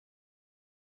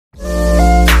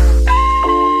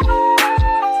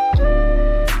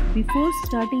Before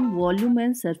starting volume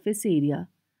and surface area,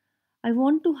 I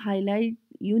want to highlight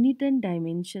unit and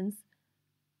dimensions.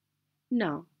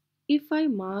 Now, if I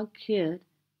mark here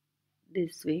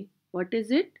this way, what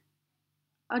is it?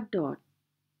 A dot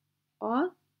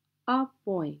or a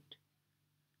point.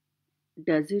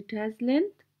 Does it has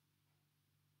length?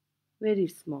 Very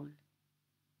small.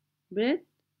 Breadth?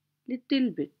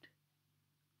 Little bit.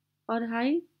 Or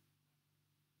height?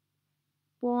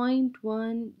 zero point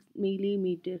 0.1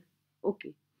 millimeter.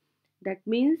 Okay, that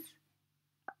means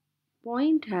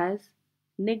point has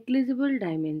negligible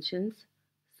dimensions,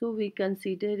 so we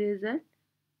consider it as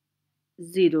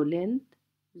 0 length,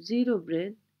 0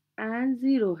 breadth and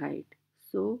 0 height.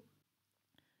 So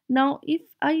now if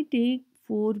I take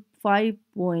 5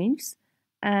 points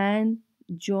and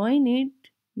join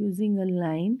it using a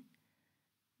line,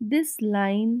 this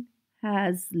line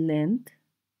has length.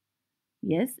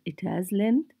 Yes, it has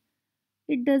length.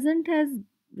 It doesn't has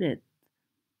breadth,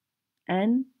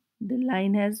 and the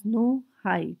line has no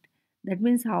height. That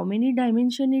means how many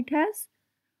dimension it has?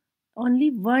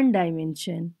 Only one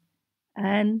dimension,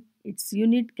 and its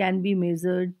unit can be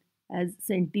measured as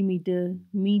centimeter,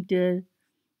 meter,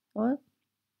 or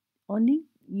only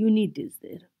unit is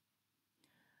there.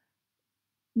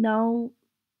 Now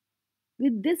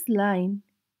with this line,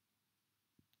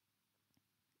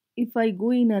 if I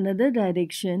go in another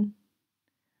direction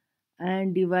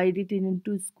and divide it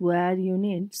into square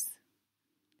units,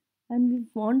 and we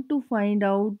want to find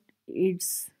out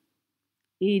its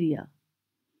area,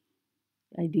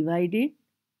 I divide it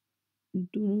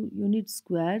into unit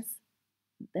squares.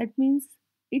 That means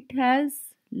it has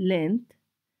length,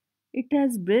 it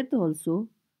has breadth also,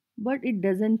 but it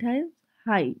doesn't have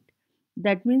height.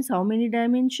 That means how many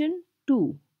dimension?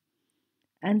 2.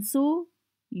 And so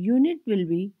unit will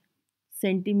be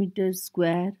centimeter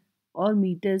square or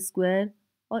meter square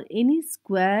or any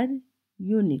square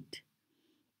unit.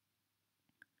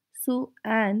 So,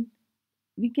 and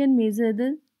we can measure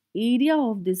the area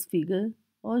of this figure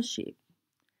or shape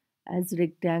as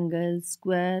rectangle,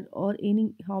 square, or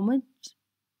any how much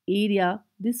area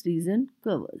this region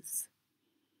covers.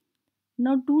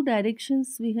 Now two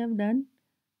directions we have done.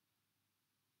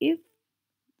 If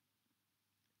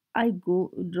I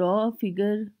go draw a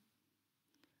figure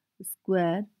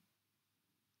square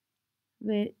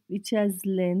which has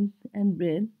length and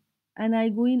breadth, and I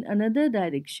go in another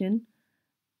direction,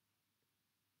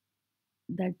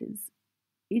 that is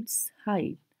its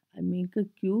height. I make a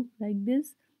cube like this.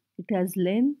 It has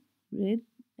length, breadth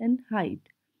and height.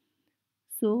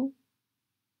 So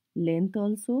length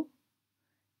also,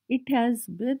 it has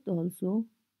breadth also,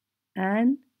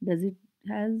 and does it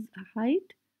has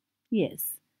height?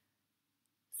 Yes.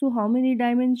 So how many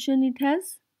dimension it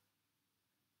has?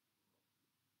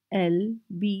 L,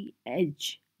 B,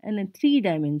 H, and a 3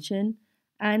 dimension,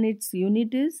 and its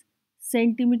unit is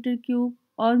centimeter cube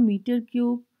or meter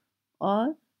cube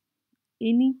or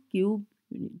any cube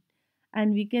unit,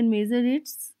 and we can measure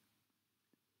its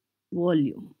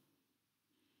volume.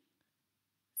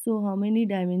 So how many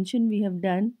dimension we have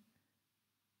done?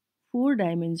 4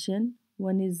 dimension.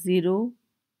 One is 0,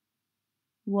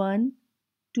 1,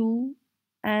 2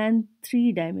 and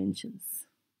 3 dimensions.